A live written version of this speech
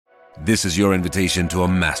This is your invitation to a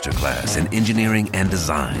masterclass in engineering and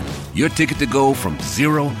design. Your ticket to go from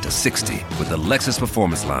 0 to 60 with the Lexus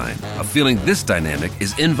Performance Line. A feeling this dynamic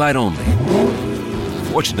is invite only.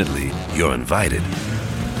 Fortunately, you're invited.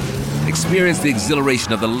 Experience the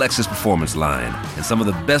exhilaration of the Lexus Performance Line and some of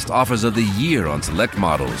the best offers of the year on select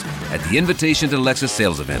models at the Invitation to Lexus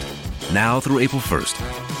sales event, now through April 1st.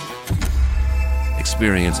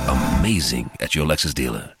 Experience amazing at your Lexus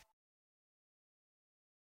dealer.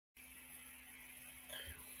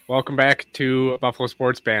 Welcome back to Buffalo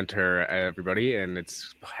Sports Banter, everybody, and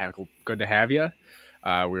it's good to have you.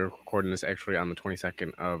 We're recording this actually on the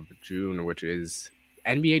 22nd of June, which is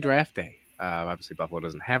NBA Draft Day. Obviously, Buffalo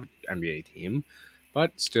doesn't have an NBA team,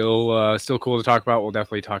 but still cool to talk about. We'll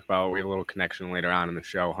definitely talk about. We have a little connection later on in the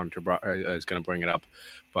show. Hunter is going to bring it up.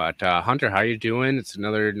 But Hunter, how you doing? It's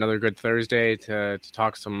another good Thursday to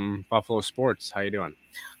talk some Buffalo sports. How you doing?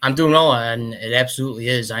 I'm doing well, and it absolutely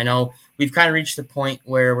is. I know we've kind of reached the point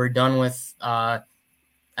where we're done with NBA,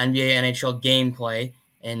 NHL gameplay,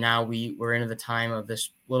 and now we're into the time of this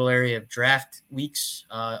little area of draft weeks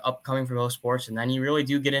upcoming for both sports, and then you really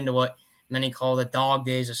do get into what many call the dog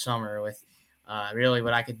days of summer with really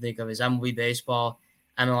what I could think of as MLB baseball,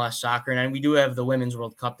 MLS soccer, and we do have the Women's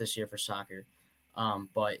World Cup this year for soccer,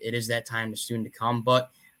 but it is that time soon to come.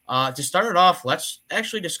 But to start it off, let's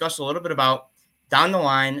actually discuss a little bit about down the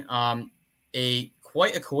line,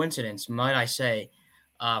 quite a coincidence, might I say,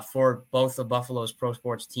 for both of Buffalo's pro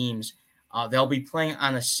sports teams. They'll be playing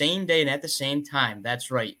on the same day and at the same time.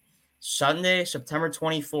 That's right. Sunday, September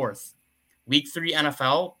 24th, Week 3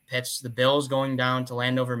 NFL pits the Bills going down to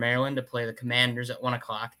Landover, Maryland to play the Commanders at 1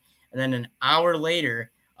 o'clock. And then an hour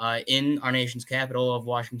later, in our nation's capital of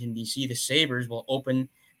Washington, D.C., the Sabres will open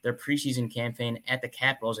their preseason campaign at the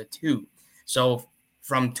Capitals at 2. So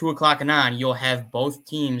from 2 o'clock and on, you'll have both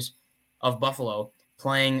teams of Buffalo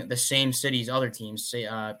playing the same city's other teams, say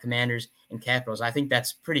Commanders and Capitals. I think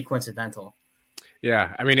that's pretty coincidental.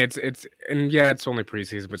 Yeah, I mean it's only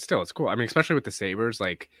preseason, but still it's cool. I mean, especially with the Sabres,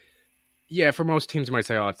 for most teams you might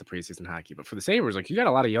say, oh, it's the preseason hockey, but for the Sabres, you got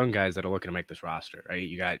a lot of young guys that are looking to make this roster, right?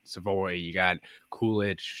 You got Savoy, you got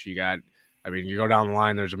Coolidge, you go down the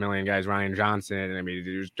line, there's a million guys, Ryan Johnson,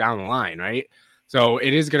 there's down the line, right? So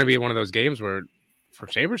it is going to be one of those games where, for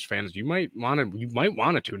Sabres fans, you might want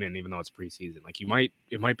to tune in, even though it's preseason.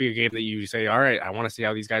 It might be a game that you say, all right, I want to see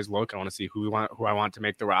how these guys look. I want to see who I want to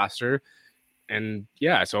make the roster. And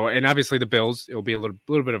and obviously the Bills, it'll be a little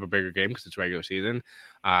bit of a bigger game because it's regular season.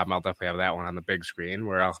 I'll definitely have that one on the big screen,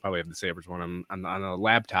 where I'll probably have the Sabres one on the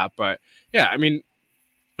laptop. But yeah, I mean,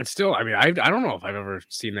 it's still, I don't know if I've ever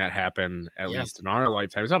seen that happen, at least in our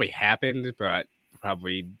lifetime. It's probably happened, but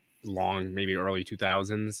probably long, maybe early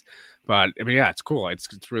 2000s. But I mean, yeah, it's cool. It's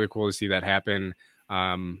really cool to see that happen.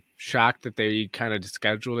 Shocked that they kind of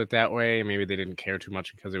scheduled it that way. Maybe they didn't care too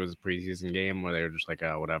much because it was a preseason game, where they were just like,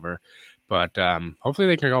 oh, whatever. But hopefully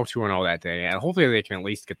they can go 2-0 that day, and hopefully they can at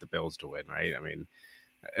least get the Bills to win, right? I mean,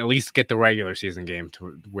 at least get the regular season game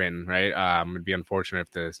to win, right? It'd be unfortunate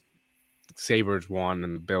if the Sabres won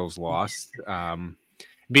and the Bills lost. It'd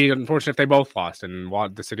be unfortunate if they both lost, and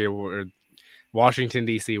the city of Washington,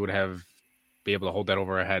 D.C. would be able to hold that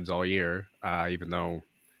over our heads all year, even though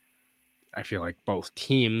I feel like both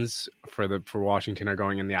teams for Washington are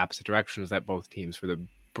going in the opposite directions that both teams for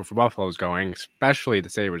Buffalo is going, especially the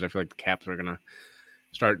Sabres. I feel like the Caps are going to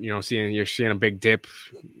start, seeing a big dip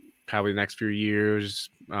probably the next few years.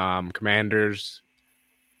 Commanders,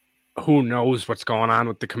 who knows what's going on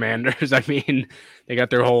with the Commanders? I mean, they got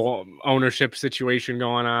their whole ownership situation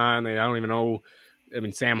going on. I don't even know. I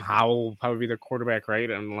mean, Sam Howell will probably be their quarterback, right?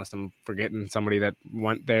 Unless I'm forgetting somebody that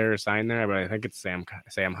went there or signed there, but I think it's Sam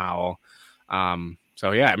Howell.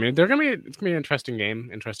 So yeah, I mean, it's gonna be an interesting game,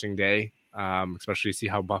 interesting day, especially to see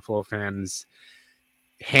how Buffalo fans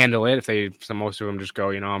handle it. If most of them just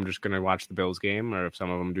go, I'm just gonna watch the Bills game, or if some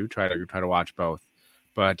of them do try to watch both.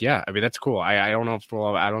 But yeah, I mean, that's cool. I don't know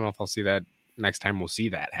if I'll see that next time we'll see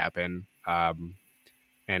that happen. And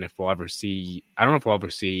if we'll ever see, I don't know if we'll ever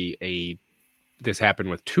see this happen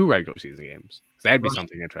with 2 regular season games. That'd be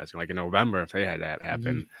something interesting, like in November, if they had that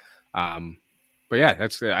happen. Mm-hmm. But yeah,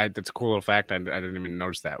 that's a cool little fact. I didn't even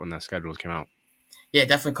notice that when the schedules came out. Yeah, it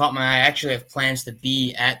definitely caught my eye. I actually have plans to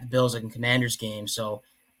be at the Bills and Commanders game, so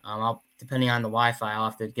depending on the Wi-Fi, I'll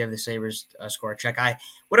have to give the Sabres a score check. I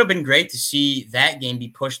would have been great to see that game be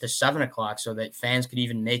pushed to 7 o'clock so that fans could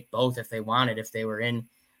even make both if they wanted, if they were in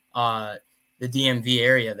the DMV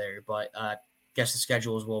area there. But guess the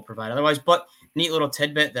schedules will provide otherwise. But neat little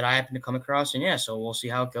tidbit that I happened to come across, and so we'll see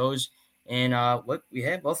how it goes. And what we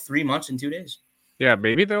have, 3 months and 2 days. Yeah,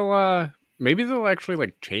 maybe they'll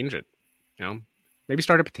actually change it. maybe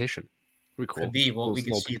start a petition. It'd be cool. Could be. Well, we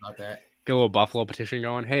could see about that. Get a little Buffalo petition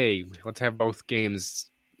going. Hey, let's have both games.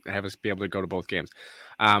 Have us be able to go to both games.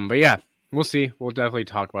 But yeah, we'll see. We'll definitely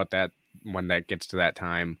talk about that when that gets to that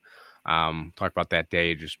time. Talk about that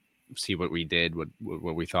day. Just see what we did,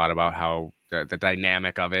 what we thought about how the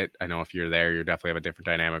dynamic of it. I know if you're there, you definitely have a different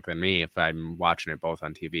dynamic than me if I'm watching it both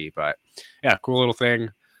on TV. But yeah, cool little thing.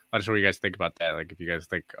 Let us know what you guys think about that. Like if you guys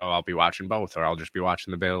think, oh, I'll be watching both, or I'll just be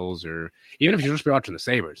watching the Bills, or even if you just be watching the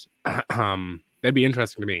Sabres, that'd be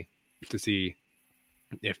interesting to me to see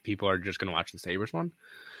if people are just going to watch the Sabres one.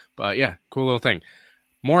 But yeah, cool little thing.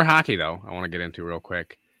 More hockey though. I want to get into real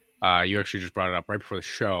quick. You actually just brought it up right before the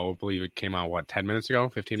show. I believe it came out, 10 minutes ago,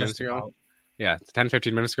 15 minutes ago? Yeah, 10,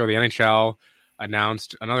 15 minutes ago, the NHL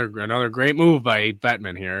announced another great move by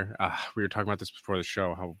Bettman here. We were talking about this before the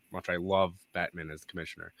show, how much I love Bettman as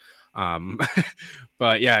commissioner.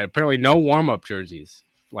 But yeah, apparently no warm-up jerseys,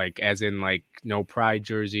 like as in like no pride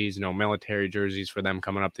jerseys, no military jerseys for them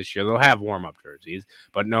coming up this year. They'll have warm-up jerseys,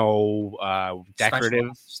 but no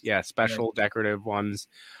decorative, special decorative ones.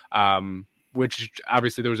 Which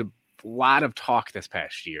obviously there was a lot of talk this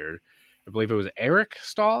past year. I believe it was Eric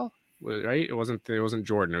Stahl, right? It wasn't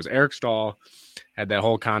Jordan. It was Eric Stahl had that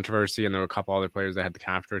whole controversy, and there were a couple other players that had the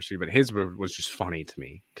controversy, but his was just funny to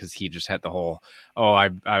me because he just had the whole, oh,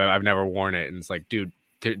 I've never worn it, and it's like, dude,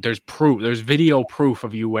 there's proof, there's video proof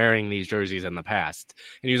of you wearing these jerseys in the past,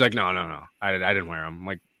 and he was like, no, I didn't wear them. I'm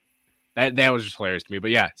like, that was just hilarious to me.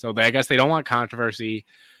 But yeah, so I guess they don't want controversy.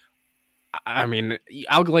 I mean,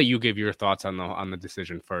 I'll let you give your thoughts on the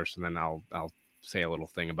decision first, and then I'll say a little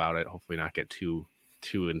thing about it. Hopefully, not get too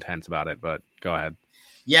intense about it. But go ahead.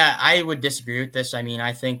 Yeah, I would disagree with this. I mean,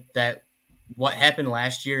 I think that what happened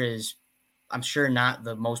last year is, I'm sure, not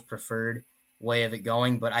the most preferred way of it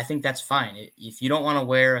going, but I think that's fine. If you don't want to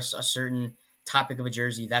wear a certain topic of a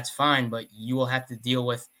jersey, that's fine. But you will have to deal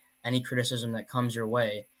with any criticism that comes your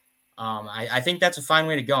way. I think that's a fine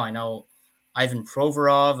way to go. I know Ivan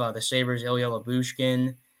Provorov, the Sabres, Ilya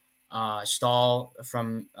Lyubushkin, Stahl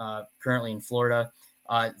from currently in Florida.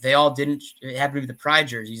 They all didn't have to be the pride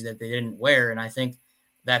jerseys that they didn't wear, and I think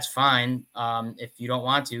that's fine if you don't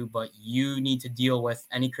want to, but you need to deal with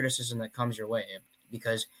any criticism that comes your way,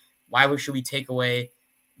 because why should we take away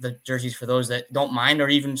the jerseys for those that don't mind or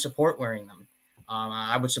even support wearing them?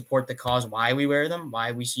 I would support the cause why we wear them,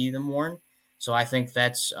 why we see them worn. So I think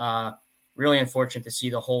that's really unfortunate to see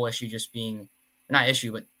the whole issue just being, not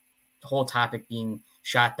issue, but the whole topic being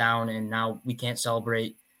shot down, and now we can't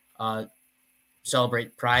celebrate pride.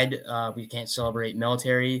 We can't celebrate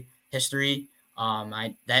military history.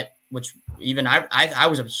 I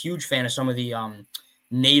was a huge fan of some of the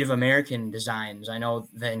Native American designs. I know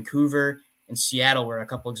Vancouver and Seattle were a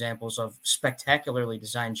couple examples of spectacularly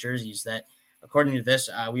designed jerseys that, according to this,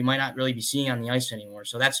 we might not really be seeing on the ice anymore.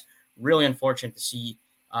 So that's really unfortunate to see.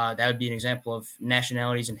 That would be an example of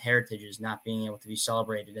nationalities and heritages not being able to be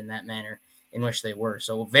celebrated in that manner in which they were.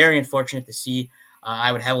 So very unfortunate to see.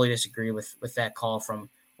 I would heavily disagree with that call from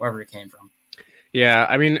wherever it came from. Yeah,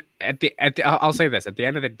 I mean, I'll say this: at the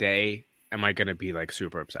end of the day, am I going to be like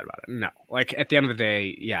super upset about it? No. Like at the end of the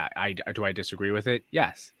day, yeah, I disagree with it?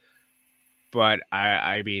 Yes, but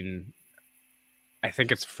I mean, I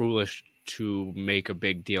think it's foolish to make a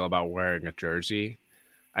big deal about wearing a jersey.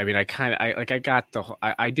 I mean,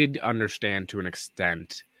 I did understand to an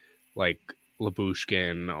extent, like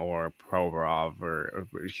Lyubushkin or Provorov, or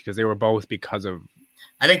because they were both because of.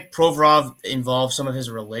 I think Provorov involved some of his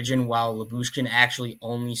religion, while Lyubushkin actually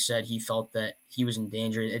only said he felt that he was in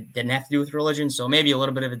danger. It didn't have to do with religion, so maybe a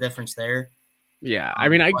little bit of a difference there. Yeah, I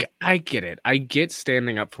mean, I get it. I get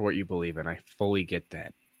standing up for what you believe in. I fully get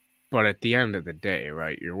that. But at the end of the day,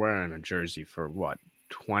 right, you're wearing a jersey for what,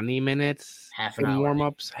 20 minutes? Half an hour.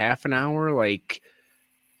 Warm-ups, half an hour? Like,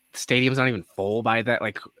 the stadium's not even full by that.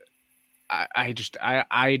 Like, I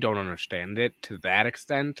don't understand it to that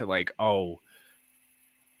extent. To like, oh,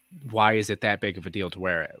 why is it that big of a deal to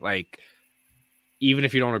wear it? Like, even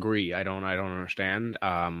if you don't agree, I don't understand.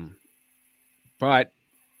 But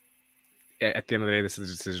at the end of the day, this is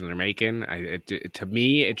a decision they're making. To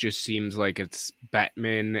me, it just seems like it's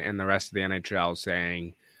Bettman and the rest of the NHL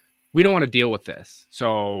saying, we don't want to deal with this,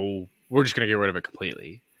 so we're just going to get rid of it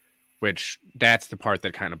completely, which that's the part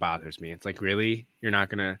that kind of bothers me. It's like, really? You're not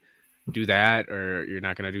going to do that, or you're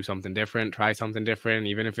not going to do something different, try something different,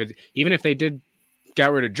 even if they did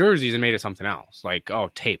got rid of jerseys and made it something else, like, oh,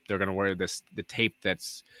 tape. They're going to wear the tape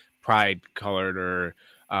that's pride colored, or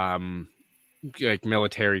like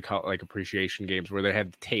military like appreciation games where they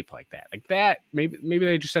had the tape like that. Maybe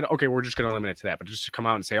they just said, okay, we're just going to limit it to that. But just to come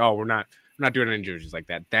out and say, oh, we're not doing any jerseys like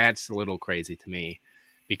that, that's a little crazy to me,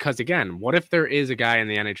 Because again, what if there is a guy in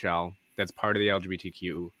the NHL that's part of the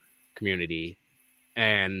LGBTQ community,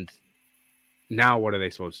 and now what are they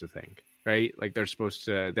supposed to think, right? Like they're supposed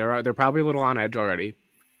to, they're probably a little on edge already.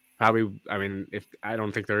 Probably, I mean, if I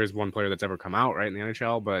don't think there is one player that's ever come out right in the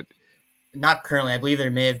NHL, but not currently. I believe there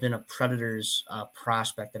may have been a Predators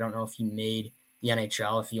prospect. I don't know if he made the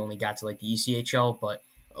NHL, if he only got to like the ECHL, but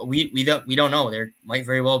we don't know. There might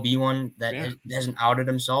very well be one that hasn't outed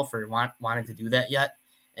himself or wanted to do that yet,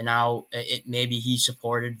 and now it maybe he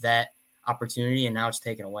supported that opportunity and now it's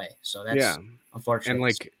taken away. So that's unfortunate. And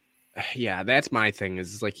like, yeah, that's my thing.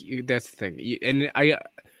 Is like that's the thing, and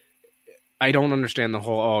I don't understand the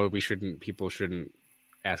whole people shouldn't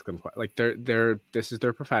ask them, like this is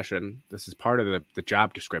their profession. This is part of the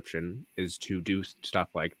job description, is to do stuff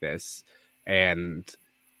like this and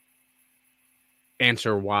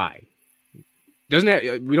answer why.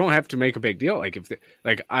 We don't have to make a big deal. Like if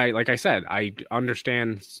like I said, I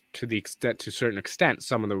understand to a certain extent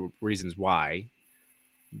some of the reasons why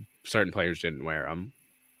certain players didn't wear them.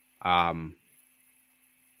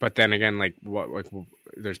 But then again, like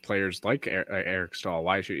there's players like Eric Stahl.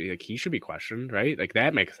 Why should he should be questioned, right? Like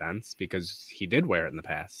that makes sense because he did wear it in the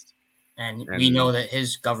past, and we know that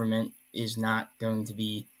his government is not going to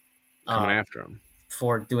be coming after him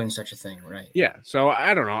for doing such a thing, right? Yeah. So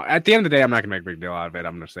I don't know. At the end of the day, I'm not gonna make a big deal out of it.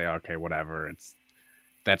 I'm gonna say, okay, whatever.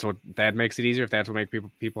 That's what that makes it easier. If that's what makes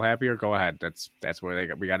people happier, go ahead. That's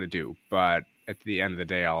what we got to do. But at the end of the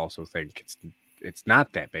day, I also think it's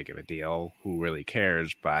not that big of a deal. Who really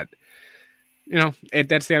cares? But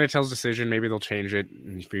that's the NHL's decision. Maybe they'll change it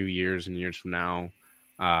in a few years and years from now.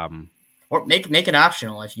 Or make it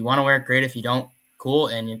optional. If you want to wear it, great. If you don't, cool.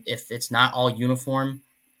 And if it's not all uniform,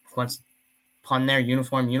 once pun there,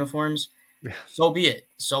 uniforms, so be it.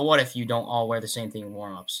 So what if you don't all wear the same thing in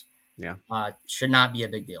warm-ups? Yeah. Should not be a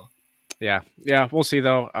big deal. Yeah. We'll see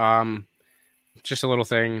though. Just a little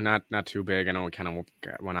thing, not too big. I know we kind of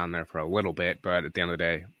went on there for a little bit, but at the end of the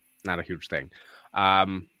day, not a huge thing.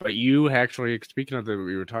 But you actually, speaking of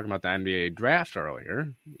we were talking about the NBA draft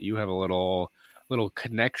earlier. You have a little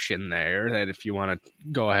connection there that if you want to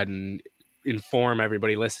go ahead and inform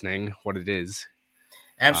everybody listening what it is.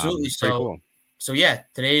 Absolutely. Cool. So yeah,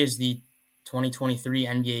 today is the 2023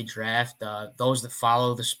 NBA draft. Those that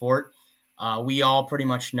follow the sport, we all pretty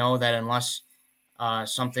much know that unless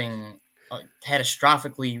something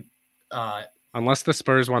catastrophically, unless the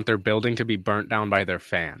Spurs want their building to be burnt down by their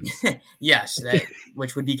fans, yes,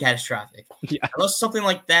 which would be catastrophic. Yeah. Unless something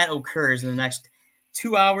like that occurs in the next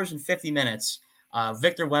 2 hours and 50 minutes,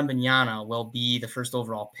 Victor Wembanyama will be the first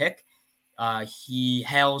overall pick. He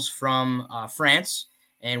hails from France.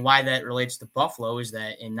 And why that relates to Buffalo is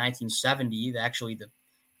that in 1970,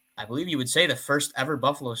 I believe you would say the first ever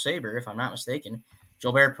Buffalo Sabre, if I'm not mistaken,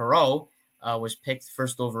 Gilbert Perreault was picked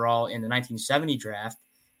first overall in the 1970 draft.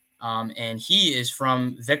 And he is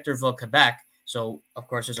from Victorville, Quebec. So, of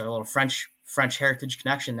course, there's a little French heritage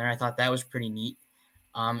connection there. I thought that was pretty neat.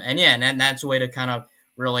 And that's a way to kind of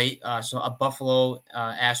relate so a Buffalo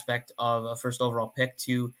aspect of a first overall pick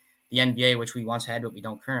to the NBA, which we once had, but we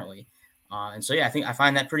don't currently. And so, yeah, I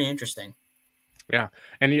find that pretty interesting. Yeah,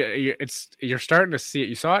 and you're starting to see it.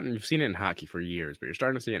 You saw it, and you've seen it in hockey for years, but you're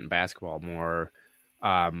starting to see it in basketball more.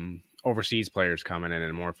 Overseas players coming in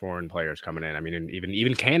and more foreign players coming in. I mean,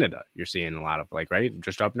 even Canada, you're seeing a lot of right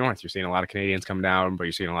just up north. You're seeing a lot of Canadians come down, but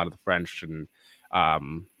you're seeing a lot of the French, and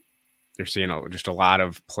you're seeing just a lot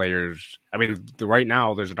of players. I mean, right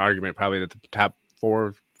now there's an argument probably that the top 4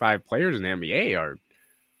 or 5 players in the NBA are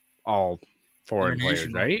all foreign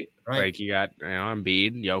players, right? Like you got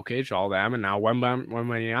Embiid, Jokic, all them, and now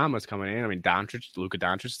Wembanyama's coming in. I mean, Luka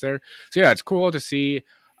Doncic's there. So yeah, it's cool to see,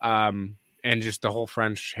 and just the whole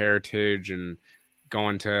French heritage and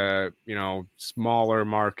going to smaller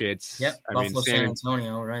markets. Yep, Buffalo, San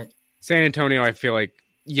Antonio, right? San Antonio, I feel like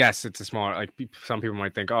yes, it's a smaller. Like some people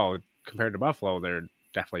might think, oh, compared to Buffalo, they're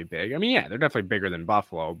definitely big. I mean, yeah, they're definitely bigger than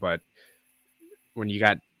Buffalo, but when you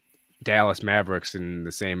got Dallas Mavericks in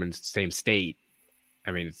the same state, I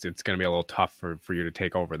mean, it's going to be a little tough for you to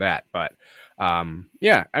take over that. But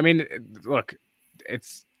yeah, I mean, look,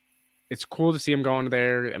 it's cool to see him going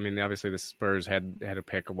there. I mean, obviously the Spurs had a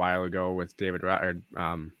pick a while ago with David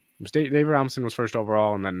Robinson was first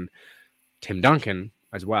overall, and then Tim Duncan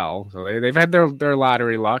as well. So they've had their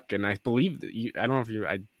lottery luck, and I believe I don't know if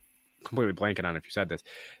I completely blanking on if you said this.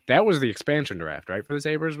 That was the expansion draft, right? For the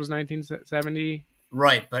Sabres was 1970.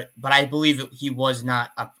 Right, but I believe he was not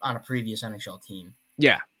on a previous NHL team.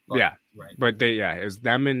 Yeah, right. But it was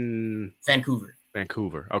them in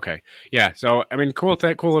Vancouver. Okay, yeah. So I mean, cool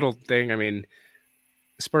little thing. I mean,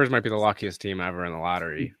 Spurs might be the luckiest team ever in the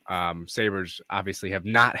lottery. Sabres obviously have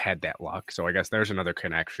not had that luck, so I guess there's another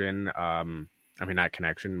connection. I mean, not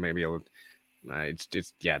connection. Maybe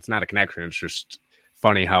it's not a connection. It's just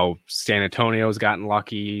funny how San Antonio's gotten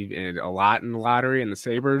lucky a lot in the lottery, and the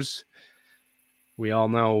Sabres. We all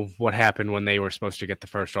know what happened when they were supposed to get the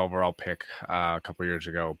first overall pick a couple years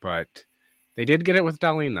ago, but they did get it with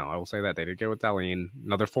Dahlin, though. I will say that they did get it with Dahlin,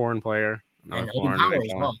 another foreign player, another And Owen foreign Power as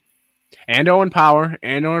NHL. well. And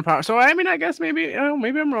Owen Power. So I mean, I guess maybe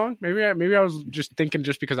I'm wrong. Maybe I was just thinking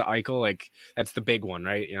just because of Eichel, like that's the big one,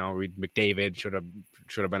 right? McDavid should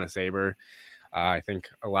have been a Sabre. I think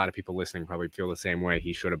a lot of people listening probably feel the same way.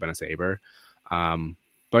 He should have been a Sabre.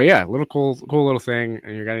 But yeah, little cool little thing.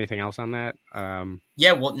 And you got anything else on that?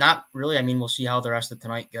 Yeah, well, not really. I mean, we'll see how the rest of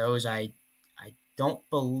tonight goes. I don't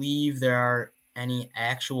believe there are any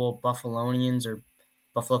actual Buffalonians or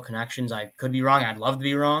Buffalo connections. I could be wrong. I'd love to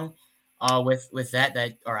be wrong. With that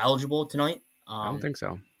are eligible tonight. I don't think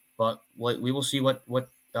so. But we will see what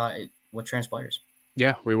transpires.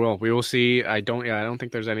 Yeah, we will. We will see. I don't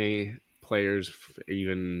think there's any players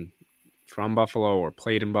even from Buffalo or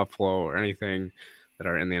played in Buffalo or anything that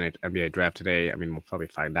are in the NBA draft today. I mean, we'll probably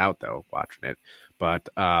find out though watching it. But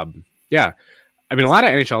yeah, I mean, a lot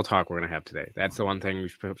of NHL talk we're gonna have today. That's the one thing we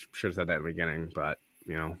should have said that at the beginning. But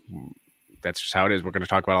that's just how it is. We're gonna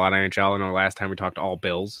talk about a lot of NHL. I know last time we talked all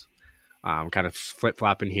Bills. Kind of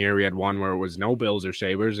flip-flopping here. We had one where it was no Bills or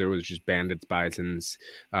Sabres. It was just Bandits, Bisons,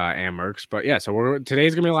 and Mercs. But yeah, so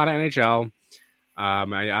today's going to be a lot of NHL.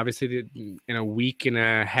 I obviously did, in a week and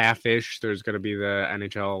a half-ish, there's going to be the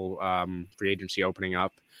NHL free agency opening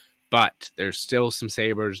up. But there's still some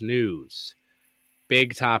Sabres news.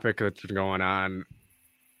 Big topic that's been going on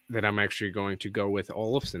that I'm actually going to go with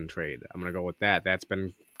Olofsson trade. I'm going to go with that. That's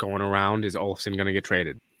been going around. Is Olofsson going to get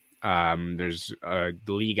traded? There's the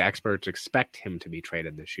league experts expect him to be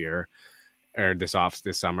traded this year or this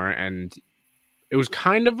summer, and it was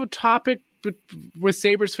kind of a topic with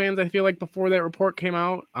Sabres fans. I feel like before that report came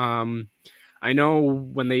out. I know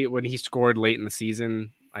when he scored late in the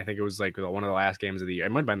season, I think it was like one of the last games of the year.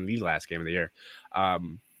 It might have been the last game of the year. I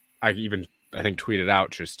think tweeted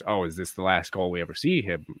out just, "Oh, is this the last goal we ever see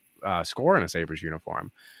him score in a Sabres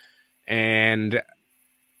uniform?" And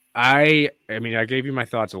I mean, I gave you my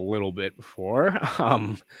thoughts a little bit before.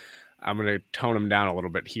 I'm going to tone him down a little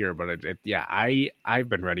bit here, but I've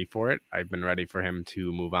been ready for it. I've been ready for him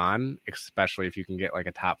to move on, especially if you can get like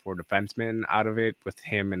a top 4 defenseman out of it with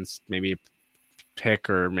him and maybe a pick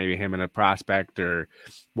or maybe him and a prospect or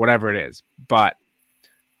whatever it is. But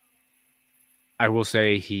I will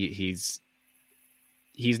say he's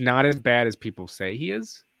not as bad as people say he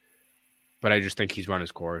is. But I just think he's run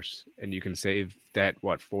his course, and you can save that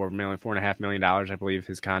 $4.5 million, I believe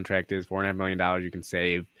his contract is $4.5 million. You can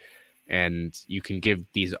save, and you can give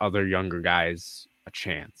these other younger guys a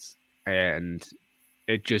chance. And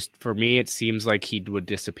it just, for me, it seems like he would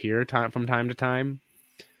disappear from time to time.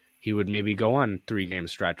 He would maybe go on 3-game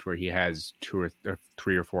stretch where he has 2 or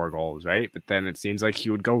 3 or 4 goals, right? But then it seems like he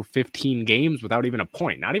would go 15 games without even a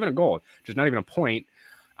point, not even a goal, just not even a point.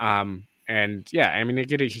 And yeah, I mean,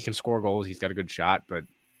 he can score goals. He's got a good shot, but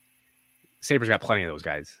Sabres got plenty of those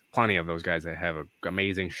guys that have an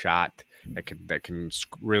amazing shot that can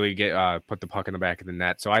really get put the puck in the back of the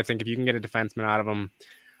net. So I think if you can get a defenseman out of him,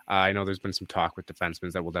 I know there's been some talk with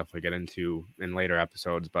defensemen that we'll definitely get into in later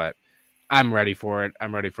episodes, but I'm ready for it.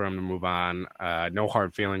 I'm ready for him to move on. No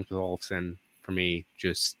hard feelings with Olofsson for me.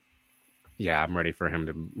 Just, yeah, I'm ready for him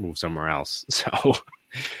to move somewhere else. So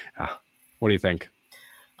what do you think?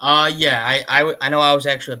 Yeah, I know I was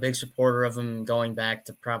actually a big supporter of him going back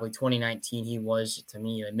to probably 2019. He was, to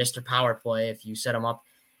me, a Mr. Power Play. If you set him up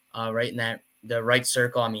right in the right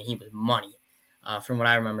circle, I mean, he was money from what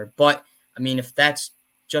I remember. But, I mean, if that's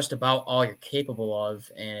just about all you're capable of,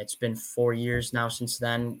 and it's been 4 years now since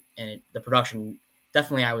then, and the production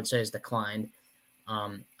definitely, I would say, has declined.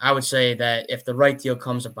 I would say that if the right deal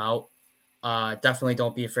comes about, definitely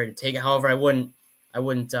don't be afraid to take it. However, I wouldn't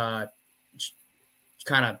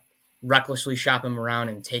kind of recklessly shop him around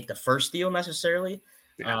and take the first deal necessarily.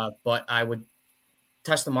 Yeah. But I would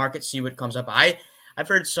test the market, see what comes up. I've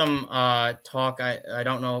heard some talk. I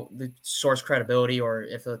don't know the source credibility or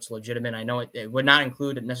if it's legitimate. I know it would not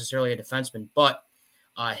include necessarily a defenseman, but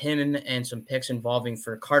him and some picks involving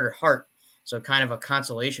for Carter Hart. So kind of a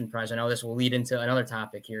consolation prize. I know this will lead into another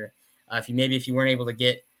topic here. If you weren't able to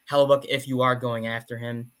get Hellebuck, if you are going after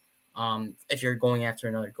him, if you're going after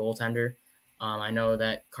another goaltender, I know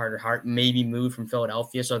that Carter Hart may be moved from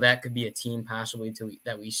Philadelphia, so that could be a team possibly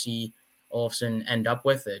that we see Olofsson end up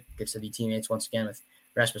with. It gets to be teammates once again with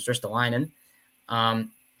Rasmus Ristolainen.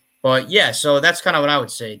 But yeah, so that's kind of what I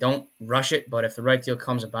would say. Don't rush it, but if the right deal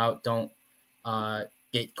comes about, don't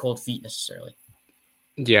get cold feet necessarily.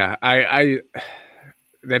 Yeah, I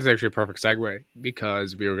that's actually a perfect segue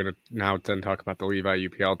because we were gonna now then talk about the Levi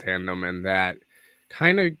UPL tandem, and that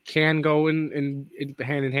kind of can go in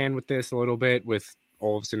hand in hand with this a little bit with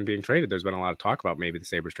Olofsson being traded. There's been a lot of talk about maybe the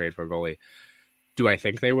Sabres trade for a goalie. Do I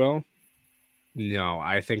think they will? No,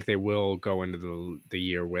 I think they will go into the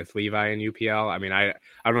year with Levi and UPL. I mean, I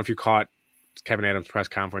don't know if you caught Kevin Adams' press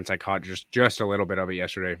conference. I caught just a little bit of it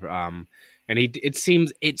yesterday. And it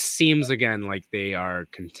seems again like they are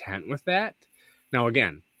content with that. Now,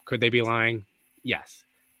 again, could they be lying? Yes.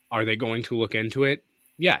 Are they going to look into it?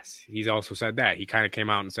 Yes. He's also said that. He kind of came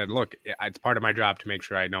out and said, look, it's part of my job to make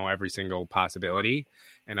sure I know every single possibility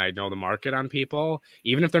and I know the market on people,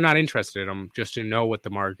 even if they're not interested in them, just to know what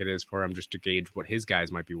the market is for them, just to gauge what his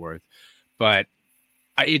guys might be worth. But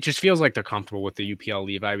it just feels like they're comfortable with the UPL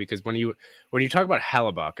Levi, because when you talk about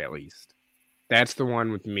Hellebuck, at least, that's the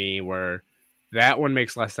one with me where that one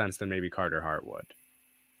makes less sense than maybe Carter Hart would.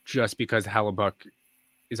 Just because Hellebuck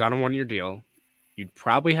is on a 1-year deal, you'd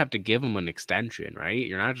probably have to give him an extension, right?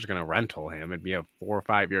 You're not just going to rental him. It'd be a 4 or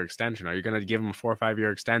 5 year extension. Are you going to give him a 4 or 5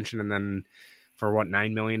 year extension and then for what,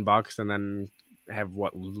 $9 million, and then have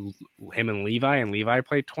what, him and Levi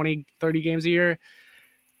play 20, 30 games a year?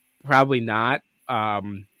 Probably not.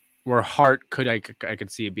 Where Hart I could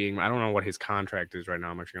see it being, I don't know what his contract is right now.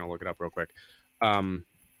 I'm actually going to look it up real quick.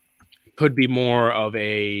 Could be more of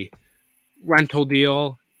a rental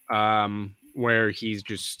deal, where he's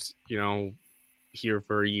just, here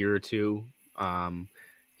for a year or two.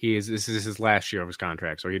 This is his last year of his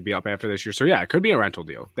contract, so he'd be up after this year. So yeah, it could be a rental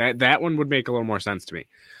deal. That one would make a little more sense to me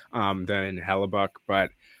than Hellebuck. But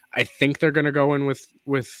I think they're going to go in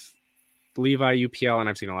with Levi UPL, and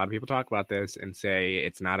I've seen a lot of people talk about this and say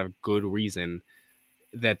it's not a good reason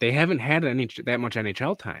that they haven't had that much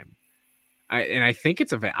NHL time. I think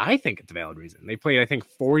it's a valid reason. They played, I think,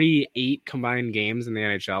 48 combined games in the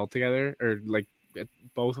NHL together, or like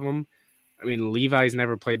both of them. I mean, Levi's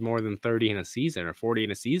never played more than 30 in a season or 40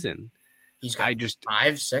 in a season. He's got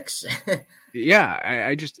 5, 6.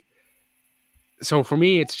 Yeah, so for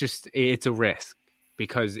me, it's a risk,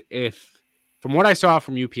 because from what I saw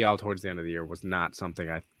from UPL towards the end of the year was not something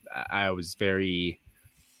I was very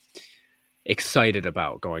excited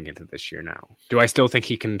about going into this year. Now, do I still think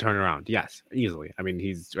he can turn around? Yes, easily. I mean,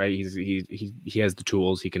 he's right. He has the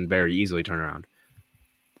tools. He can very easily turn around.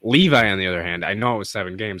 Levi, on the other hand, I know it was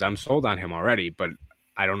 7 games. I'm sold on him already, but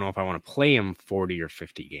I don't know if I want to play him 40 or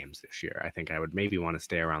 50 games this year. I think I would maybe want to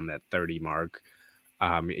stay around that 30 mark.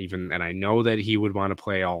 And I know that he would want to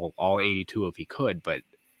play all 82 if he could, but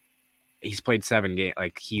he's played 7 games.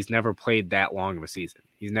 Like, he's never played that long of a season.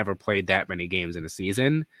 He's never played that many games in a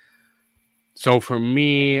season. So for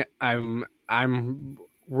me, I'm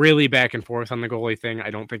really back and forth on the goalie thing. I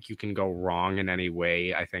don't think you can go wrong in any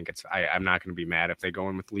way. I think I'm not going to be mad if they go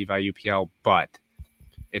in with Levi UPL, but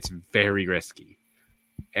it's very risky.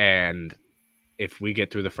 And if we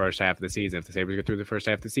get through the first half of the season, if the Sabres get through the first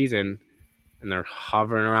half of the season and they're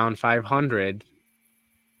hovering around 500,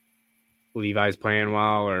 Levi's playing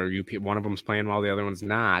well, or one of them's playing well, the other one's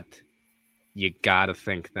not, you got to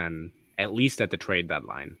think then at least at the trade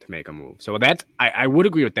deadline to make a move. So I would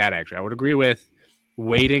agree with that, actually. I would agree with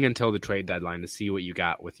waiting until the trade deadline to see what you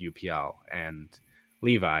got with UPL and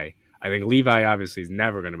Levi. I think Levi obviously is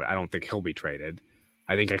never going to be, I don't think he'll be traded.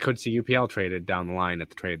 I think I could see UPL traded down the line at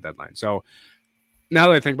the trade deadline. So now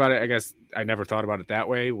that I think about it, I guess I never thought about it that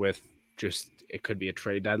way, with just it could be a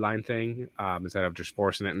trade deadline thing instead of just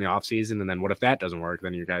forcing it in the offseason. And then what if that doesn't work?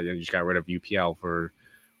 Then you just got rid of UPL for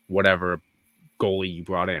whatever goalie you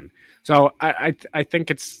brought in. So I think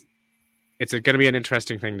it's going to be an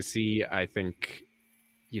interesting thing to see. I think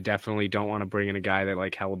you definitely don't want to bring in a guy that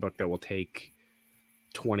like Hellebuck that will take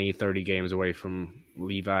 20, 30 games away from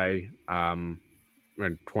Levi,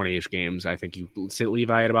 20-ish games. I think you sit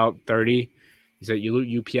Levi at about 30. You set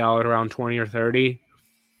UPL at around 20 or 30.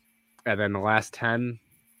 And then the last 10,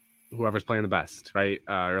 whoever's playing the best, right?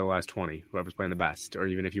 Or the last 20, whoever's playing the best, or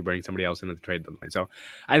even if you bring somebody else into the trade deadline. So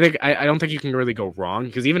I think I don't think you can really go wrong,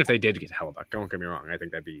 because even if they did get Hellebuck, don't get me wrong, I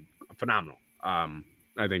think that'd be phenomenal.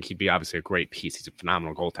 I think he'd be obviously a great piece. He's a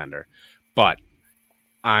phenomenal goaltender, but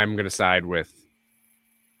I'm going to side with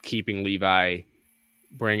keeping Levi,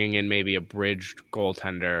 bringing in maybe a bridged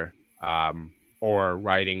goaltender, or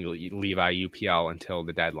riding Levi UPL until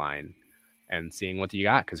the deadline and seeing what you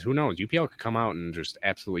got. Because who knows? UPL could come out and just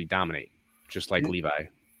absolutely dominate, just like Levi.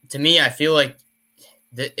 To me, I feel like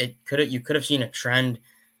you could have seen a trend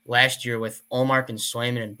last year with Ullmark and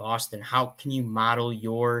Swayman in Boston. How can you model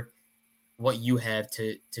your what you have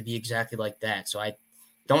to be exactly like that. So I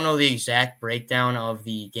don't know the exact breakdown of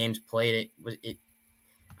the games played.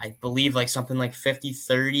 I believe like something like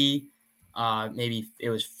 50-30, maybe it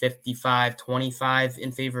was 55-25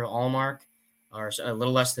 in favor of Allmark, or a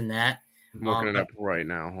little less than that. I'm looking it up right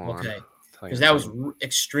now. Hold okay, on. because that was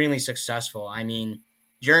extremely successful. I mean,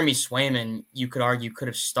 Jeremy Swayman, you could argue, could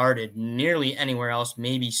have started nearly anywhere else,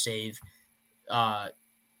 maybe save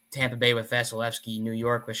Tampa Bay with Vasilevsky, New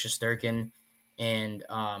York with Shesterkin, and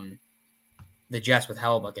the Jets with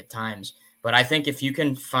Hellebuck at times. But I think if you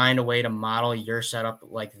can find a way to model your setup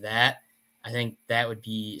like that, I think that would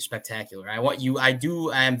be spectacular. I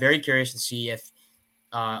am very curious to see if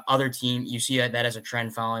you see that as a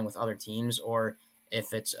trend following with other teams, or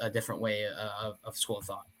if it's a different way of school of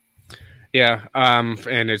thought. Yeah,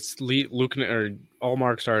 and it's Luke or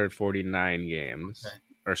Allmark started 49 games,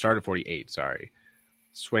 or started 48. Sorry,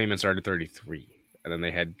 Swayman started 33, and then they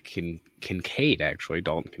had Kincaid actually,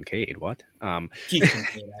 Dalton Kincaid. What? Keith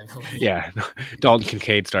Kincaid, I believe. Yeah, Dalton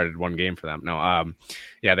Kincaid started one game for them. No,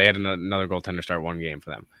 yeah, they had another goaltender start one game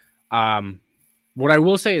for them. What I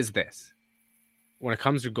will say is this: when it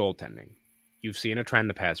comes to goaltending, you've seen a trend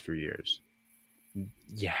the past few years.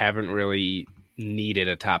 You haven't really needed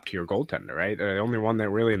a top tier goaltender, right? The only one that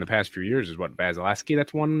really in the past few years is what Vasilevsky.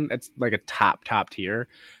 That's one that's like a top tier,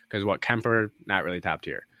 because what Kemper, not really top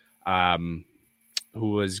tier.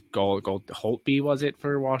 Who was Holtby, was it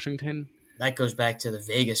for Washington? That goes back to the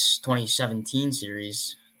Vegas 2017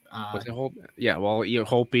 series. Was it Holtby? Yeah, well,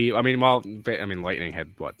 Holtby. I mean, Lightning had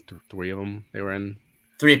what, 3 of them they were in?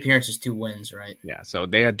 3 appearances, 2 wins, right? Yeah, so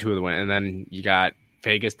they had 2 of the wins, and then you got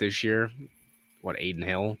Vegas this year. What, Aiden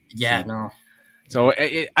Hill? Yeah, no. So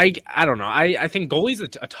I don't know. I think goalie's a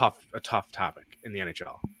tough topic in the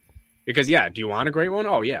NHL, because do you want a great one?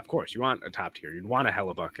 Oh yeah, of course you want a top tier. You'd want a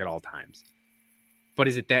Hellebuck at all times, but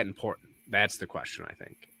is it that important? That's the question, I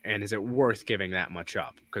think. And is it worth giving that much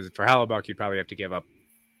up? Because for Hellebuck, you'd probably have to give up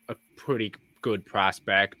a pretty good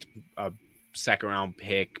prospect, a second round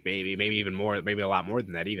pick, maybe even more, maybe a lot more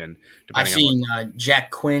than that even. I've seen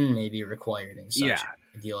Jack Quinn maybe required in such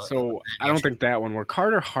a deal. So I don't think that one, where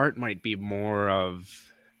Carter Hart might be more of,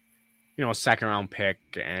 a second round pick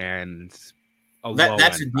and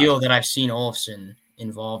that's a deal that I've seen Olofsson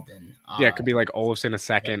involved in. It could be like Olofsson a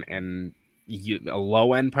second and a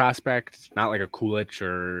low end prospect, not like a Kulich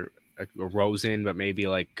or a Rosen, but maybe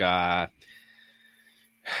like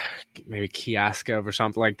maybe Kioskov or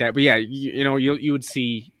something like that. But yeah, you would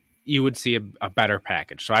see a better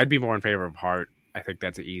package. So I'd be more in favor of Hart. I think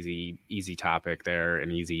that's an easy topic there,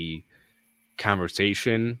 an easy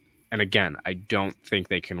conversation. And again, I don't think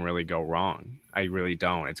they can really go wrong. I really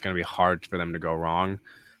don't. It's going to be hard for them to go wrong.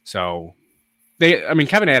 So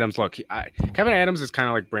Kevin Adams, Kevin Adams is kind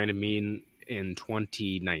of like Brandon Mean in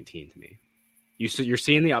 2019 to me. You're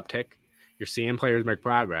seeing the uptick. You're seeing players make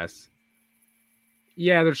progress.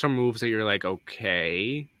 Yeah, there's some moves that you're like,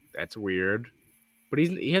 okay, that's weird. But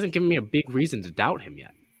he hasn't given me a big reason to doubt him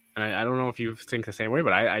yet. And I don't know if you think the same way,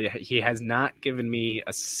 but he has not given me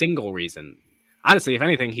a single reason. Honestly, if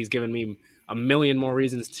anything, he's given me a million more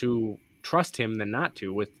reasons to trust him than not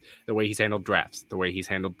to, with the way he's handled drafts, the way he's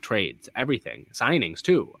handled trades, everything. Signings,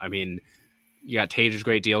 too. I mean, you got Tage's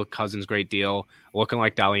great deal, Cousins' great deal, looking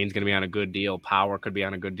like Dahlin's going to be on a good deal. Power could be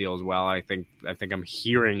on a good deal as well. I think I'm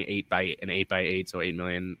hearing 8 by 8, so $8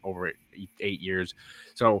 million over 8 years.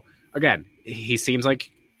 So, again, he seems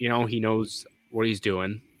like, he knows what he's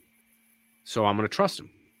doing. So I'm going to trust him.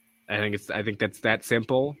 I think that's that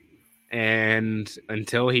simple. And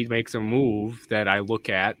until he makes a move that I look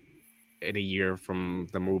at in a year from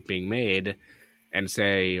the move being made and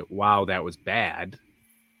say, wow, that was bad,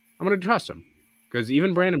 I'm going to trust him. Because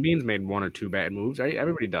even Brandon Bean's made 1 or 2 bad moves, right?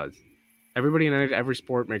 Everybody does. Everybody in every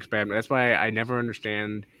sport makes bad moves. That's why I never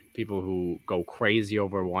understand people who go crazy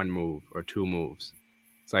over 1 move or 2 moves.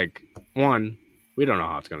 It's like, 1, we don't know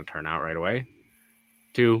how it's going to turn out right away.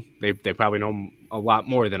 2, they probably know a lot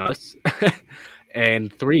more than us.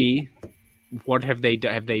 And 3, what have they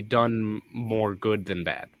done more good than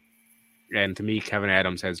bad? And to me, Kevin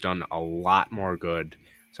Adams has done a lot more good.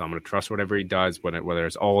 So I'm going to trust whatever he does, whether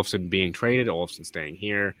it's Olofsson being traded, Olofsson staying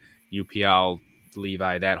here, UPL,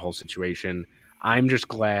 Levi, that whole situation. I'm just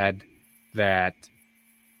glad that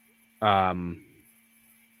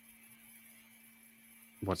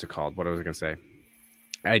what's it called? What was I going to say?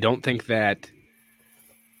 I don't think that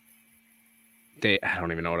I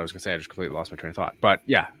don't even know what I was going to say. I just completely lost my train of thought. But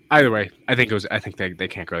yeah, either way, I think they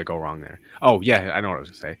can't really go wrong there. Oh yeah, I know what I was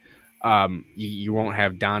going to say. You won't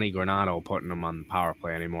have Donnie Granato putting him on the power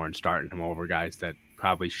play anymore and starting him over guys that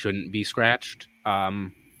probably shouldn't be scratched.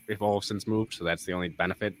 if Olofsson's moved, so that's the only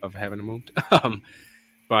benefit of having him moved.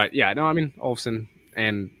 But yeah, no, I mean Olofsson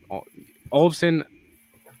and Olofsson,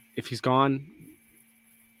 if he's gone,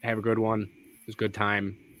 have a good one. It was a good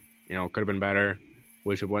time. Could have been better.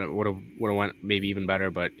 Wish it would have went maybe even better,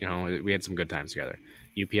 but we had some good times together.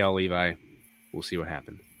 UPL Levi, we'll see what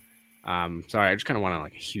happens. Sorry, I just kind of went on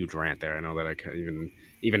like a huge rant there. I know that I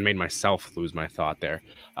even made myself lose my thought there.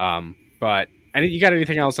 But you got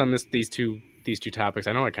anything else on these two topics?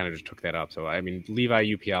 I know I kind of just took that up. So I mean, Levi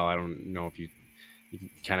UPL. I don't know if you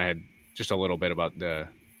kind of had just a little bit about the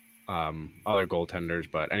other goaltenders,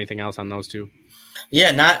 but anything else on those two?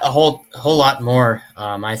 Yeah, not a whole lot more.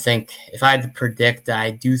 I think if I had to predict,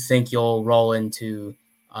 I do think you'll roll into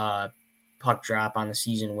puck drop on the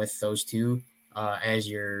season with those two as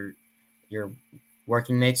your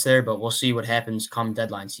working mates there. But we'll see what happens come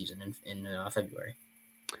deadline season in February.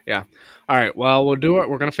 Yeah. All right. Well, we'll do it.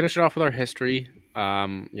 We're gonna finish it off with our history.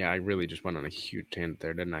 Yeah, I really just went on a huge tangent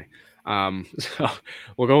there, didn't I? So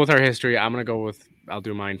we'll go with our history. I'll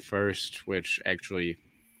do mine first, which actually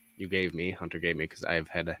Hunter gave me, because I've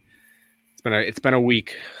had it's been a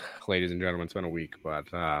week, ladies and gentlemen. It's been a week, but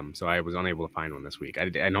so I was unable to find one this week.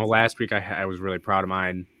 I know last week I was really proud of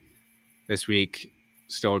mine. This week,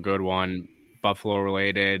 still a good one. Buffalo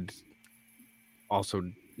related, also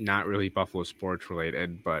not really Buffalo sports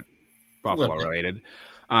related, but Buffalo related.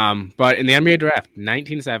 But in the NBA draft,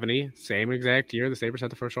 1970, same exact year, the Sabres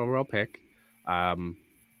had the first overall pick.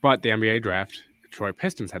 But the NBA draft, Detroit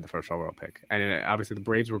Pistons had the first overall pick. And obviously the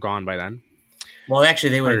Braves were gone by then. Well, actually,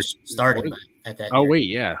 they would have started at that year. Wait,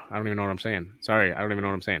 yeah. I don't even know what I'm saying. Sorry, I don't even know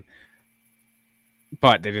what I'm saying.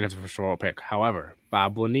 But they didn't have the first overall pick. However,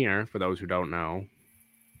 Bob Lanier, for those who don't know,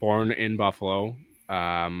 born in Buffalo,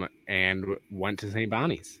 and went to St.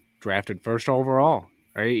 Bonnie's, drafted first overall.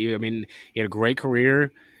 Right? I mean, he had a great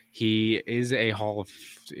career. He is a Hall of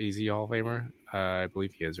Famer? I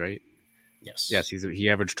believe he is, right? Yes. He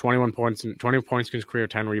averaged 20 points in his career,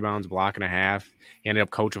 10 rebounds, block and a half. He ended up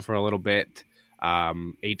coaching for a little bit.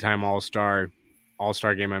 8-time All-Star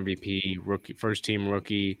Game MVP, rookie, first team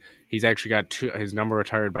rookie. He's actually got his number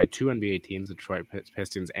retired by two NBA teams, the Detroit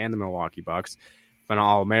Pistons and the Milwaukee Bucks. Been an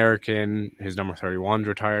All-American. His number 31 is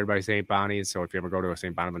retired by St. Bonnie's. So if you ever go to a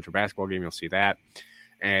St. Bonaventure basketball game, you'll see that.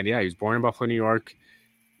 And yeah, he was born in Buffalo, New York.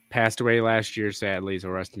 Passed away last year, sadly. So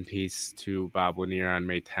rest in peace to Bob Lanier on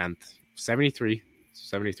May 10th. 73,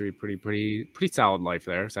 pretty solid life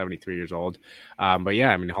there. 73 years old. But yeah,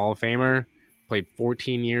 I mean, Hall of Famer. Played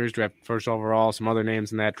 14 years, drafted first overall. Some other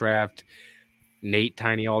names in that draft: Nate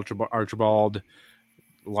Tiny Archibald.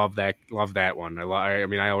 Love that one.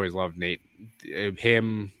 I always loved Nate.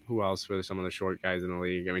 Him. Who else were some of the short guys in the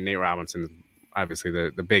league? I mean, Nate Robinson's obviously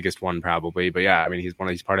the biggest one probably. But yeah, I mean, he's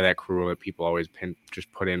part of that crew that people always just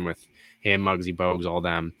put in with him, Muggsy Bogues, all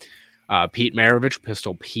them. Pete Maravich,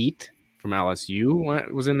 Pistol Pete from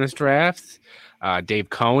LSU was in this draft. Dave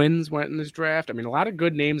Cohen's went in this draft. I mean, a lot of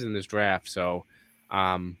good names in this draft. So,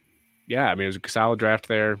 yeah, I mean, it was a solid draft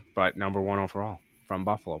there, but number one overall from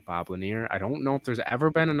Buffalo, Bob Lanier. I don't know if there's ever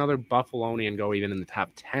been another Buffalonian go even in the top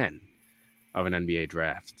 10 of an NBA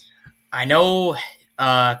draft. I know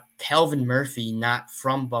Calvin Murphy, not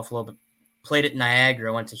from Buffalo, but played at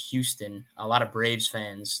Niagara, went to Houston. A lot of Braves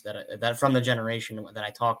fans that from the generation that I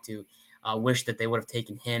talked to wish that they would have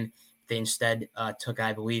taken him. They instead took,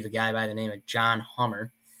 I believe, a guy by the name of John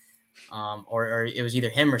Hummer, or it was either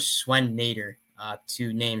him or Swen Nader,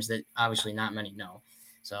 two names that obviously not many know.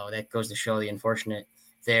 So that goes to show the unfortunate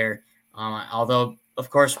there. Although, of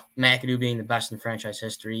course, McAdoo being the best in franchise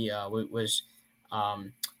history was,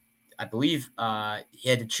 I believe, he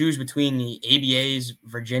had to choose between the ABA's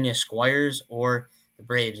Virginia Squires or the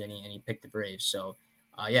Braves, and he picked the Braves. So,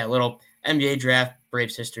 yeah, a little NBA draft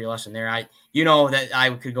Braves history lesson there. You know that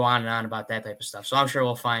I could go on and on about that type of stuff. So I'm sure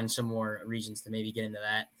we'll find some more reasons to maybe get into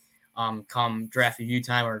that come draft review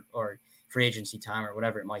time or free agency time or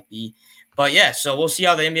whatever it might be. But yeah, so we'll see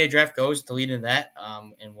how the NBA draft goes to lead into that,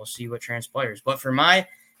 and we'll see what transpires. But for my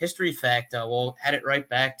history fact, we'll head it right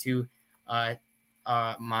back to I'll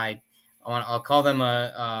call them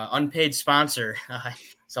a unpaid sponsor.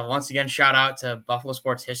 So once again, shout out to Buffalo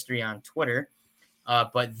Sports History on Twitter.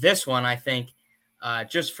 But this one, I think,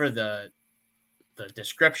 just for the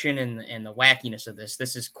description and the wackiness of this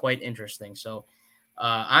is quite interesting. So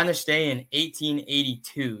on this day in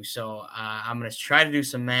 1882, so I'm going to try to do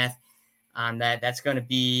some math on that. That's going to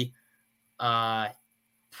be, I'll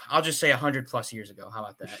just say 100 plus years ago. How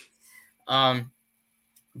about that?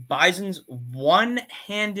 Bison's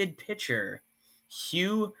one-handed pitcher,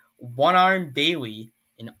 Hugh One-Arm Bailey,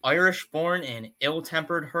 an Irish-born and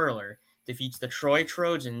ill-tempered hurler, defeats the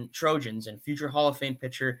Trojans and future Hall of Fame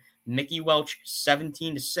pitcher Mickey Welch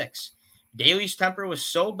 17-6. Daly's temper was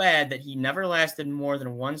so bad that he never lasted more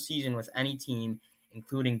than one season with any team,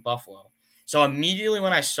 including Buffalo. So immediately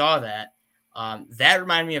when I saw that, that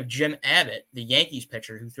reminded me of Jim Abbott, the Yankees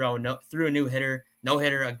pitcher who threw a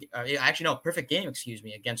perfect game,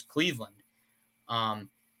 against Cleveland.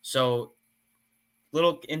 So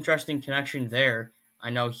little interesting connection there. I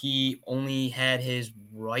know he only had his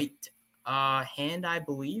right hand, I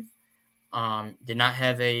believe. Did not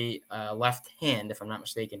have a left hand, if I'm not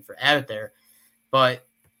mistaken, for Abbott there. But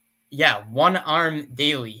yeah, one arm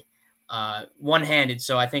Daly, one-handed.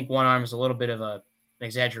 So I think one arm is a little bit of an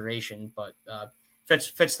exaggeration, but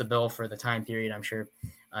fits the bill for the time period, I'm sure,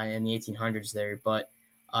 in the 1800s there. But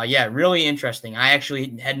yeah, really interesting. I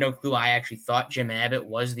actually had no clue. I actually thought Jim Abbott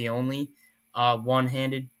was the only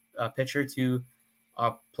one-handed pitcher to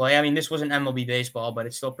play. I mean, this wasn't MLB baseball, but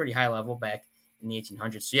it's still pretty high level back in the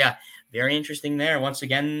 1800s. So yeah, very interesting there. Once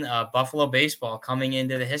again, Buffalo baseball coming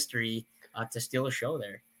into the history to steal a show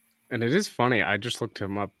there. And it is funny. I just looked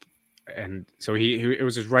him up, and so he it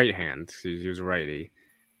was his right hand. He was a righty.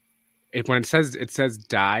 When it says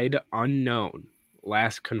died unknown,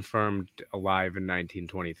 last confirmed alive in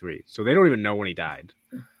 1923. So they don't even know when he died.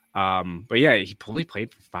 But yeah, he only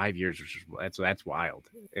played for 5 years, which is that's wild.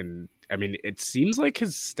 And I mean, it seems like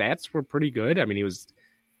his stats were pretty good. I mean, it was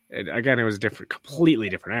a completely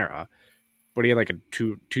different era, but he had like a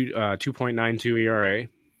 2.92 ERA.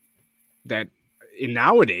 That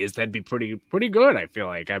nowadays that'd be pretty good. I feel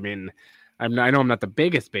like. I mean, I know I'm not the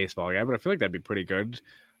biggest baseball guy, but I feel like that'd be pretty good.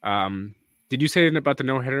 Did you say anything about the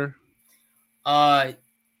no hitter? That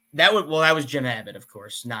was Jim Abbott, of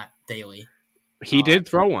course, not Daly. He did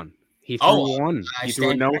throw one. He threw one. He threw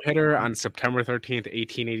a no-hitter on September 13th,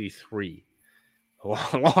 1883.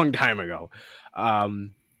 A long time ago.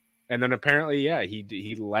 And then apparently, yeah,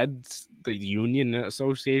 he led the Union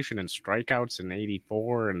Association in strikeouts in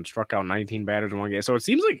 84 and struck out 19 batters in one game. So it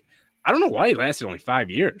seems like, I don't know why he lasted only 5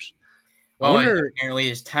 years. Well, apparently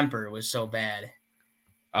his temper was so bad.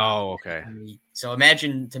 Oh, okay. So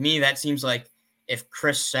imagine, to me, that seems like if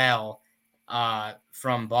Chris Sale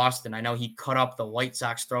from Boston, I know he cut up the White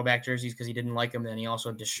Sox throwback jerseys because he didn't like them. Then he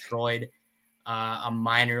also destroyed a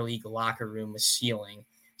minor league locker room with ceiling.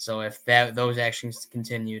 So if those actions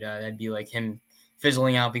continued, that'd be like him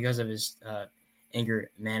fizzling out because of his anger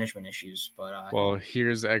management issues. But well,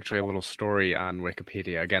 here's actually a little story on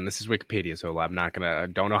Wikipedia. Again, this is Wikipedia, so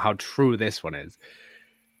don't know how true this one is.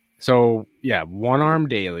 So yeah, one-arm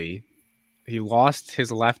Daly. He lost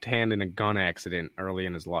his left hand in a gun accident early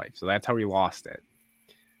in his life. So that's how he lost it.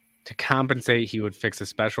 To compensate, he would fix a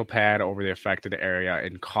special pad over the affected area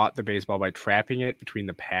and caught the baseball by trapping it between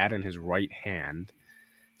the pad and his right hand.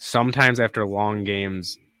 Sometimes after long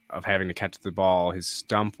games of having to catch the ball, his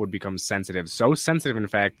stump would become sensitive. So sensitive, in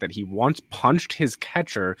fact, that he once punched his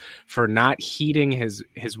catcher for not heeding his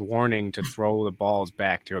warning to throw the balls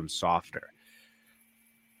back to him softer.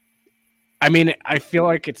 I mean, I feel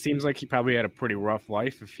like it seems like he probably had a pretty rough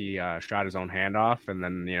life if he shot his own hand off. And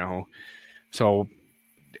then, so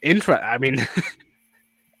I mean,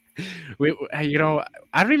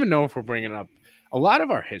 I don't even know if we're bringing up a lot of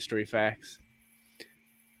our history facts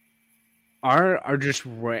are just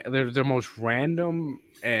they're the most random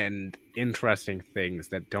and interesting things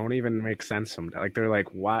that don't even make sense sometimes. Like, they're like,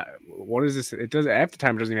 what is this? It doesn't, half the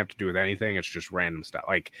time it doesn't even have to do with anything. It's just random stuff.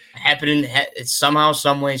 Like, it's somehow,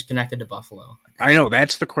 some ways connected to Buffalo. I know,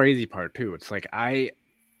 that's the crazy part too. It's like,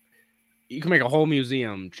 you can make a whole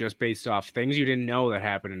museum just based off things you didn't know that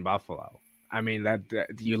happened in Buffalo. I mean, that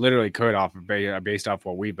you literally could based off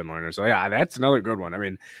what we've been learning. So yeah, that's another good one. I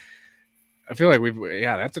mean, I feel like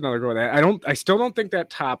that's another good one. I still don't think that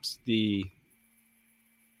tops the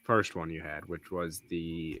first one you had, which was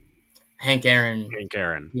the Hank Aaron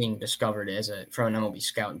being discovered from an MLB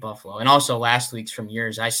scout in Buffalo, and also last week's from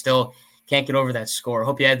yours. I still can't get over that score.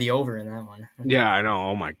 Hope you had the over in that one. Yeah, I know.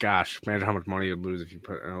 Oh my gosh, imagine how much money you'd lose if you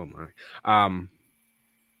put. Oh my.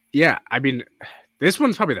 Yeah, I mean, this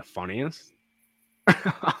one's probably the funniest.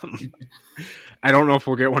 I don't know if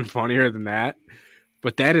we'll get one funnier than that,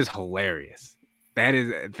 but that is hilarious. That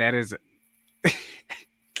is.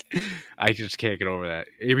 I just can't get over that.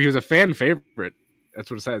 He was a fan favorite.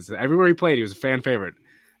 That's what it says. Everywhere he played, he was a fan favorite.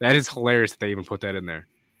 That is hilarious that they even put that in there.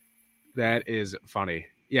 That is funny.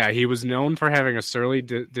 Yeah, he was known for having a surly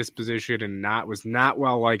disposition and was not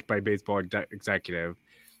well liked by baseball executive,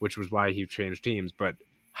 which was why he changed teams. But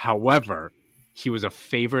however, he was a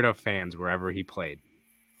favorite of fans wherever he played.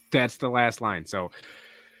 That's the last line. So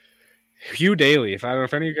Hugh Daly, if any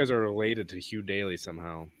of you guys are related to Hugh Daly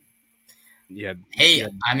somehow. Yeah. Hey,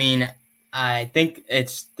 I mean, I think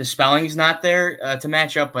it's the spelling's not there to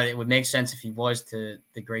match up, but it would make sense if he was to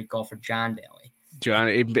the great golfer John Daly.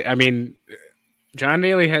 John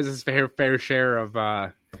Daly has his fair share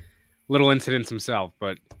of little incidents himself,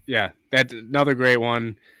 but yeah, that's another great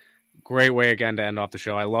one. Great way again to end off the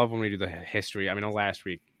show. I love when we do the history. I mean, last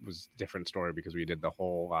week was a different story because we did the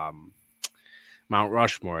whole Mount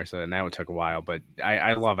Rushmore, so and that took a while. But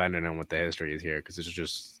I love ending on what the history is here because it's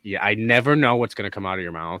just I never know what's going to come out of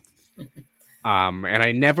your mouth, and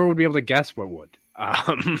I never would be able to guess what would.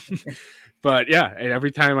 But yeah,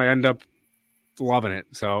 every time I end up loving it.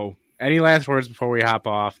 So, any last words before we hop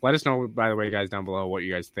off? Let us know, by the way, guys, down below what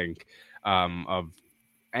you guys think of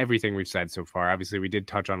everything we've said so far. Obviously, we did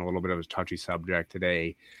touch on a little bit of a touchy subject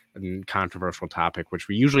today, and controversial topic, which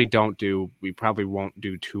we usually don't do. We probably won't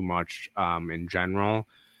do too much in general,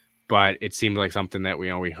 but it seemed like something that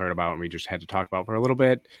we heard about and we just had to talk about for a little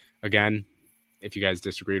bit. Again, if you guys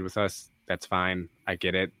disagreed with us, that's fine. I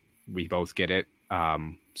get it. We both get it.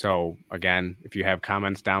 So again, if you have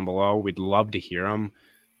comments down below, we'd love to hear them.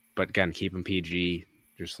 But again, keep them PG.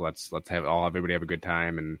 Just let's have everybody have a good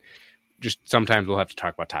time, and just sometimes we'll have to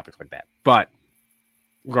talk about topics like that. But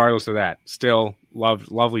regardless of that, still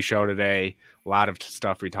lovely show today. A lot of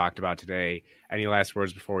stuff we talked about today. Any last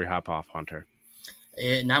words before we hop off, Hunter?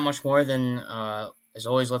 Not much more than, as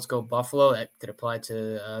always, let's go Buffalo. That could apply to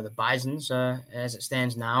the Bisons as it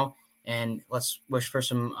stands now. And let's wish for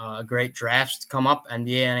some great drafts to come up,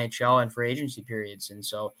 NBA, NHL, and free agency periods. And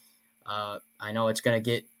so I know it's going to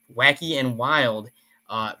get wacky and wild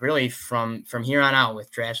really from here on out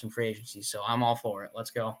with drafts and free agency. So I'm all for it.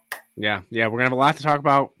 Let's go. Yeah. We're going to have a lot to talk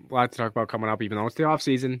about coming up, even though it's the off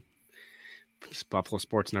season. Buffalo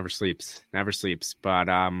sports never sleeps. But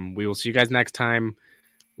we will see you guys next time.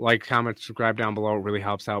 Like, comment, subscribe down below. It really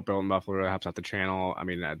helps out Built in Buffalo. Really helps out the channel. I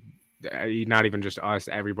mean, not even just us,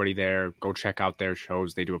 everybody there. Go check out their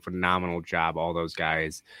shows. They do a phenomenal job, all those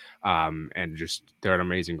guys. And just they're an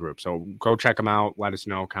amazing group. So go check them out. Let us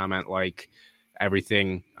know, comment, like,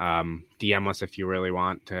 everything. DM us if you really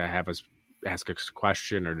want to have us ask us a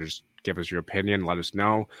question or just give us your opinion. Let us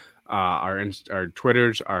know. Our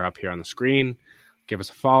Twitters are up here on the screen. Give us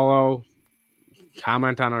a follow.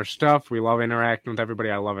 Comment on our stuff. We love interacting with everybody.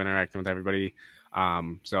 I love interacting with everybody.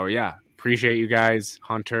 So yeah, appreciate you guys.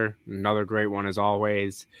 Hunter, another great one as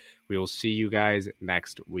always. We will see you guys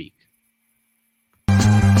next week.